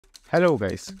Hello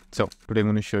guys, so today I'm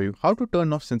going to show you how to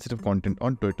turn off sensitive content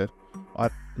on Twitter,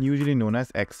 or usually known as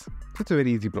X. So it's a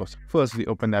very easy process. Firstly,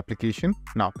 open the application.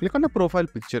 Now click on the profile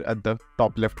picture at the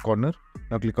top left corner.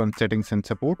 Now click on settings and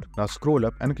support. Now scroll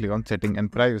up and click on setting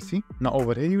and privacy. Now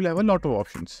over here you'll have a lot of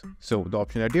options. So the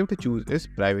option that you have to choose is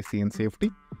privacy and safety.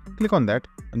 Click on that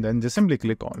and then just simply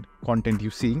click on content you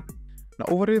see. Now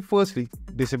over here, firstly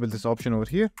disable this option over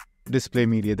here. Display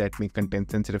media that may contain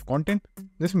sensitive content.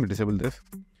 Just simply disable this.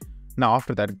 Now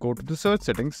after that, go to the search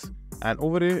settings and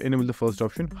over here enable the first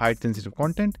option, hide sensitive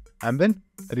content, and then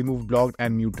remove blocked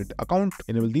and muted account.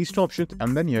 Enable these two options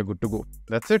and then you're good to go.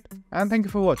 That's it, and thank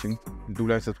you for watching. Do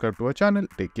like, subscribe to our channel.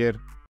 Take care.